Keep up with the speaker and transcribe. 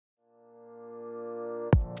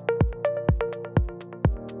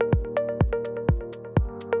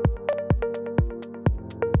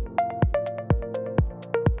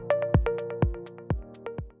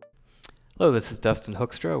Hello, this is Dustin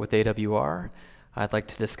Hoekstra with AWR. I'd like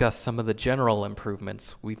to discuss some of the general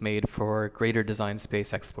improvements we've made for greater design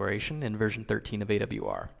space exploration in version 13 of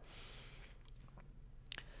AWR.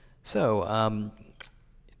 So,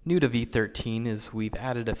 new to V13 is we've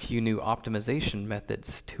added a few new optimization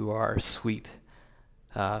methods to our suite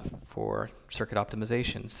for circuit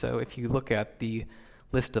optimization. So if you look at the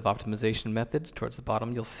list of optimization methods towards the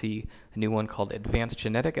bottom, you'll see a new one called Advanced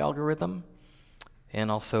Genetic Algorithm and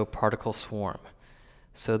also Particle Swarm.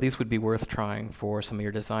 So these would be worth trying for some of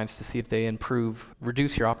your designs to see if they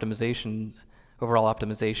reduce your overall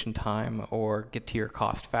optimization time or get to your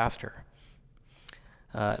cost faster.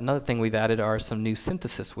 Another thing we've added are some new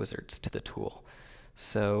synthesis wizards to the tool.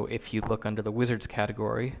 So if you look under the wizards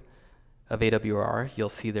category of AWR, you'll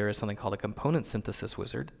see there is something called a component synthesis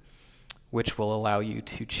wizard, which will allow you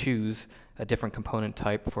to choose a different component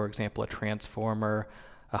type, for example, a transformer,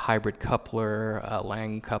 a hybrid coupler, a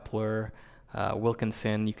Lang coupler,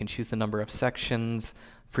 Wilkinson. You can choose the number of sections,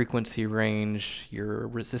 frequency range, your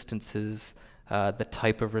resistances, the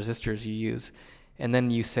type of resistors you use. And then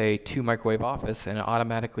you say to microwave office and it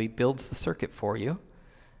automatically builds the circuit for you,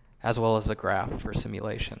 as well as a graph for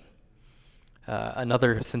simulation.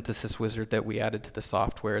 Another synthesis wizard that we added to the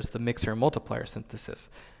software is the mixer and multiplier synthesis.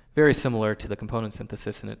 Very similar to the component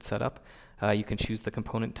synthesis in its setup. You can choose the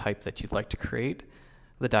component type that you'd like to create,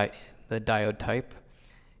 the diode type,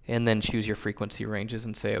 and then choose your frequency ranges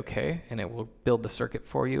and say OK, and it will build the circuit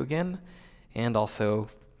for you again, and also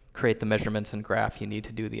create the measurements and graph you need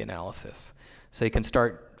to do the analysis. So you can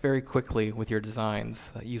start very quickly with your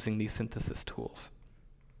designs using these synthesis tools.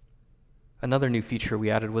 Another new feature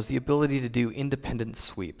we added was the ability to do independent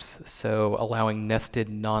sweeps, so allowing nested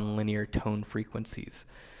nonlinear tone frequencies.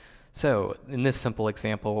 So in this simple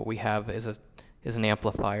example, what we have is an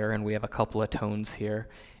amplifier, and we have a couple of tones here.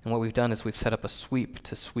 And what we've done is we've set up a sweep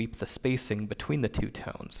to sweep the spacing between the two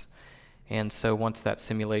tones. And so once that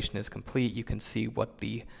simulation is complete, you can see what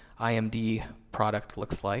the IMD product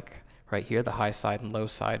looks like right here, the high side and low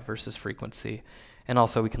side versus frequency. And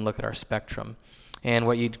also we can look at our spectrum. And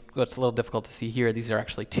what's a little difficult to see here, these are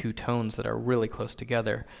actually two tones that are really close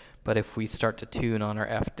together. But if we start to tune on our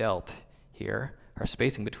F delt here, our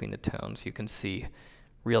spacing between the tones, you can see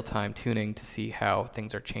real-time tuning to see how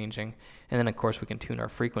things are changing. And then of course we can tune our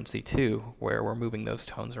frequency too, where we're moving those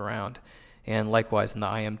tones around. And likewise in the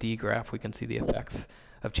IMD graph, we can see the effects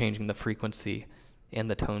of changing the frequency and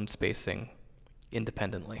the tone spacing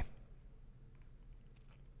independently.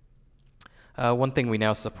 One thing we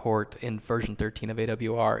now support in version 13 of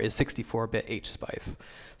AWR is 64-bit HSpice.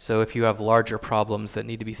 So if you have larger problems that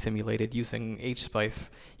need to be simulated using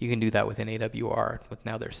HSpice, you can do that within AWR.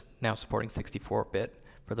 There's now supporting 64-bit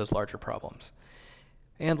for those larger problems.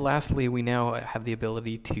 And lastly, we now have the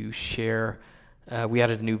ability to share. We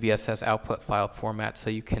added a new VSS output file format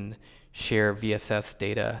so you can share VSS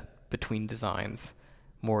data between designs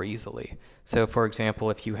more easily. So for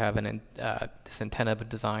example, if you have this antenna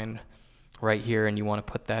design right here and you want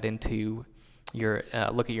to put that into your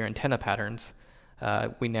look at your antenna patterns,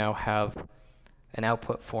 we now have an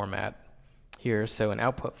output format here. So in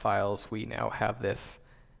output files, we now have this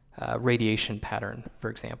radiation pattern, for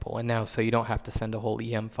example. And now, so you don't have to send a whole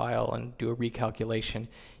EM file and do a recalculation.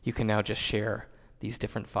 You can now just share these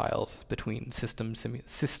different files between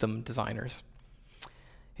system designers.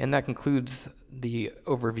 And that concludes the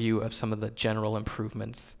overview of some of the general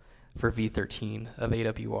improvements for V13 of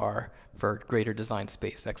AWR for greater design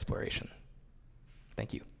space exploration.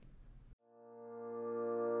 Thank you.